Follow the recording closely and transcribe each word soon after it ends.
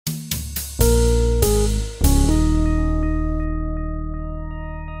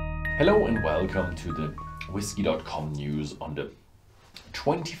and welcome to the Whisky.com news on the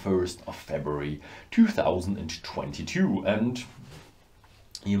 21st of February 2022. And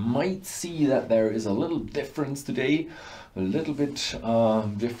you might see that there is a little difference today, a little bit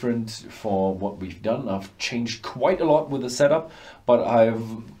different for what we've done. I've changed quite a lot with the setup, but I've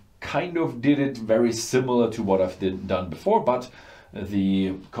kind of did it very similar to what I've done before, but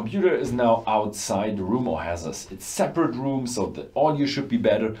the computer is now outside the room, or has its separate room, so the audio should be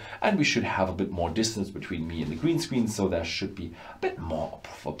better and we should have a bit more distance between me and the green screen, so there should be a bit more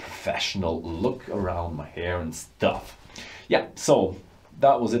of a professional look around my hair and stuff. Yeah, so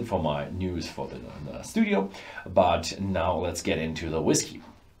that was it for my news for the studio, but now let's get into the whiskey.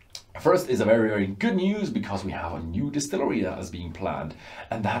 First is a very, very good news, because we have a new distillery that is being planned,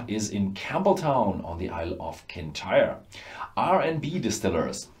 and that is in Campbeltown on the Isle of Kintyre. R&B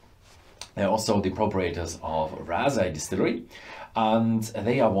Distillers. They're also the proprietors of Riata Distillery, and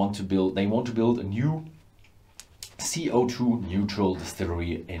they want to build a new CO2 neutral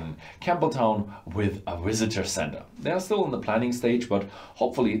distillery in Campbeltown with a visitor center. They are still in the planning stage, but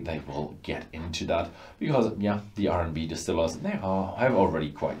hopefully they will get into that, because yeah, the R&B distillers, have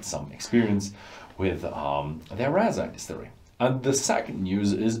already quite some experience with their Riata distillery. And the second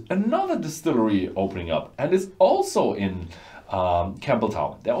news is another distillery opening up, and it's also in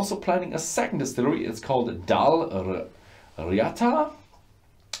Campbeltown. They're also planning a second distillery. It's called Dál Riata,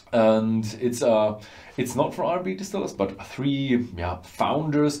 and it's not for R&B distillers, but three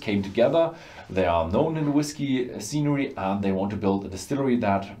founders came together. They are known in the whiskey scenery, and they want to build a distillery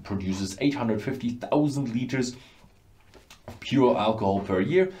that produces 850,000 liters of pure alcohol per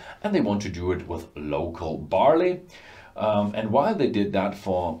year, and they want to do it with local barley. And while they did that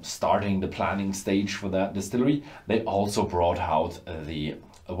for starting the planning stage for that distillery, they also brought out the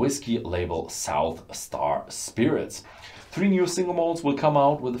whiskey label South Star Spirits. 3 new single malts will come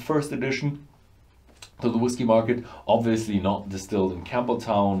out with the first edition to the whiskey market, obviously not distilled in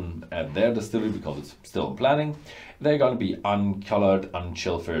Campbeltown at their distillery because it's still in planning. They're going to be uncolored,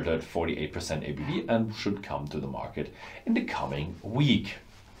 unchill filtered, 48% ABV, and should come to the market in the coming week.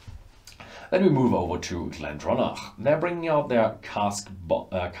 Then we move over to Glendronach. They're bringing out their Cask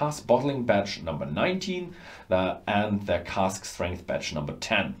bottling batch number 19 and their Cask strength batch number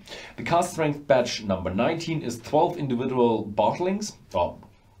 10. The Cask strength batch number 19 is 12 individual bottlings,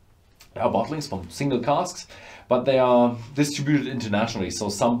 bottlings from single casks, but they are distributed internationally, so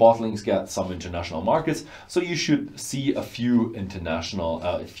some bottlings get some international markets, so you should see a few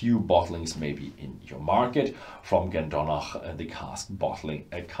bottlings maybe in your market from Glendronach, the cask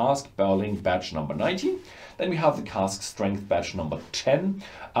bottling batch number 19. Then we have the cask strength batch number 10,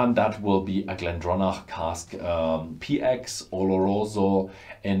 and that will be a Glendronach cask PX Oloroso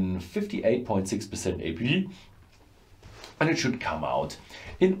in 58.6% ABV, and it should come out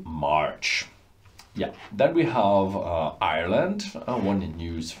in March. Yeah, then we have Ireland, one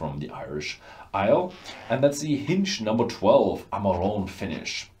news from the Irish Isle, and that's the Hinch number 12 Amarone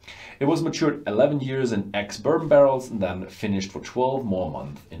Finish. It was matured 11 years in ex-bourbon barrels and then finished for 12 more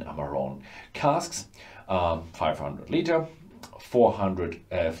months in Amarone casks, 500 liter,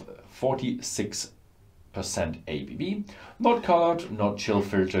 46% ABV, not colored, not chill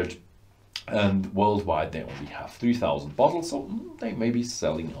filtered, and worldwide they only have 3,000 bottles, so they may be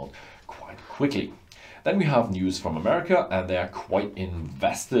selling out quite quickly. Then we have news from America, and they are quite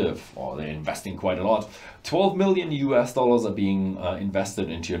investive, or they're investing quite a lot. $12 million are being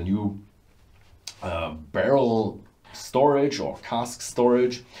invested into a new barrel storage or cask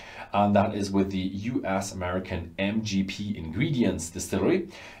storage, and that is with the US American MGP Ingredients Distillery.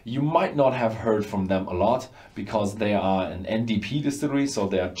 You might not have heard from them a lot because they are an NDP distillery, so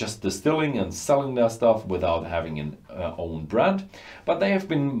they are just distilling and selling their stuff without having an own brand. But they have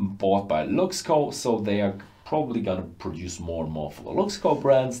been bought by Luxco, so they are probably going to produce more and more for the Luxco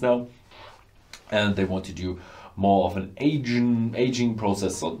brands now, and they want to do more of an aging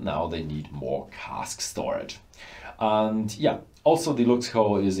process, so now they need more cask storage. And yeah, also the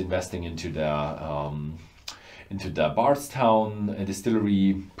Luxco is investing into their Bardstown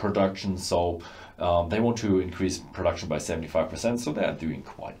distillery production, so they want to increase production by 75%, so they're doing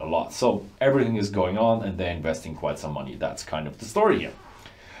quite a lot. So everything is going on and they're investing quite some money. That's kind of the story here.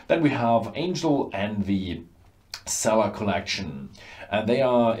 Then we have Angel and the Cellar collection, and they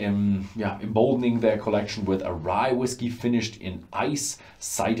are emboldening their collection with a rye whiskey finished in ice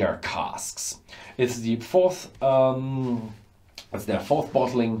cider casks. It's the it's their fourth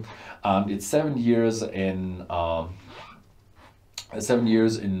bottling, and it's 7 years in 7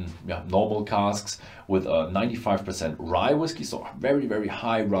 years in normal casks with a 95% rye whiskey, so very, very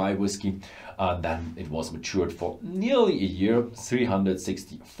high rye whiskey. Then it was matured for nearly a year,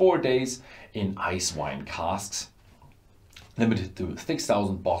 364 days in ice wine casks, limited to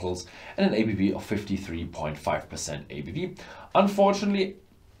 6,000 bottles and an ABV of 53.5% ABV. Unfortunately,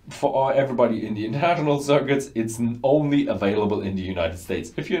 for everybody in the international circuits, it's only available in the United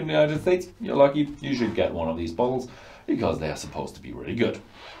States. If you're in the United States, you're lucky, you should get one of these bottles because they are supposed to be really good.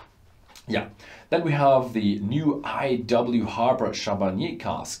 Yeah, then we have the new IW Harper Charbonnier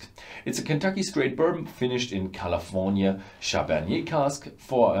cask. It's a Kentucky straight bourbon finished in California Charbonnier cask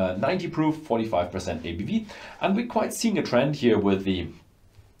for 90 proof, 45% ABV. And we're quite seeing a trend here with the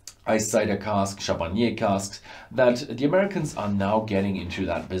ice cider cask, Charbonnier casks, that the Americans are now getting into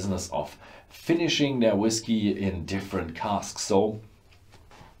that business of finishing their whiskey in different casks. So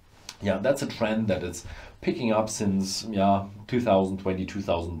yeah, that's a trend that is picking up since 2020,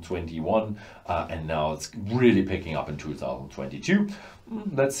 2021, and now it's really picking up in 2022.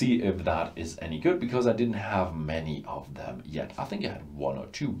 Let's see if that is any good, because I didn't have many of them yet. I think I had 1 or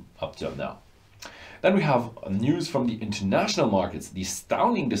 2 up till now. Then we have news from the international markets. The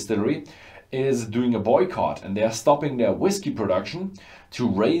Stauning Distillery is doing a boycott, and they are stopping their whiskey production to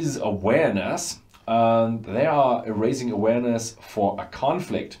raise awareness. And they are raising awareness for a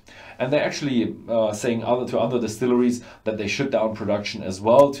conflict, and they're actually saying to other distilleries that they shut down production as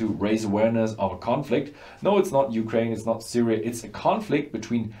well to raise awareness of a conflict. No, it's not Ukraine, it's not Syria, it's a conflict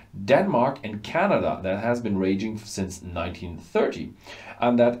between Denmark and Canada that has been raging since 1930,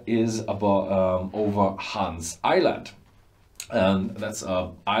 and that is about over Hans Island, and that's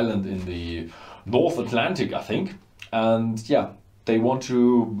an island in the North Atlantic, I think. And yeah, they want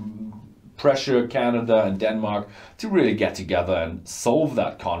to pressure Canada and Denmark to really get together and solve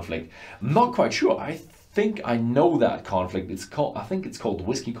that conflict. I'm not quite sure. I think I know that conflict. I think it's called the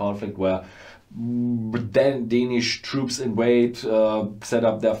Whiskey conflict, where Danish troops invade, set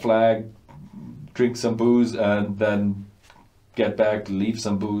up their flag, drink some booze, and then get back, leave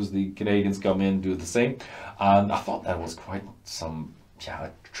some booze. The Canadians come in, do the same. And I thought that was quite some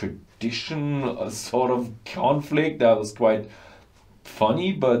tradition, sort of conflict that was quite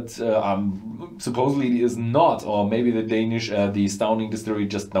funny, but supposedly it is not, or maybe the Danish, the Stauning Distillery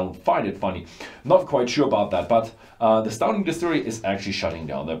just don't find it funny. Not quite sure about that, but the Stauning Distillery is actually shutting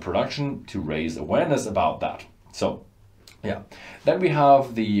down their production to raise awareness about that. So yeah, then we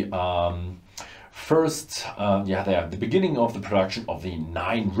have the the beginning of the production of the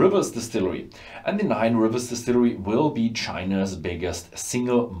Nine Rivers Distillery, and the Nine Rivers Distillery will be China's biggest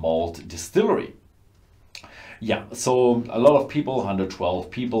single malt distillery. Yeah, so a lot of people,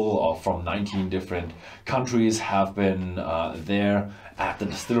 112 people from 19 different countries have been there at the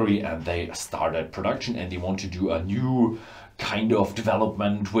distillery, and they started production, and they want to do a new kind of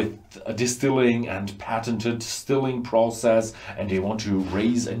development with a distilling and patented distilling process, and they want to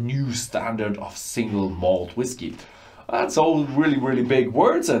raise a new standard of single malt whiskey. That's all really, really big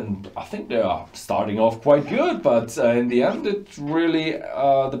words, and I think they are starting off quite good, but in the end it really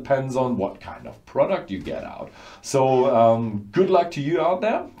depends on what kind of product you get out. So good luck to you out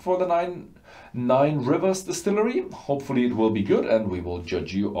there for the Nine Rivers Distillery. Hopefully it will be good, and we will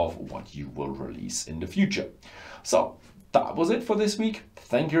judge you of what you will release in the future. So that was it for this week.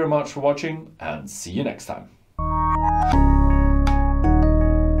 Thank you very much for watching, and see you next time.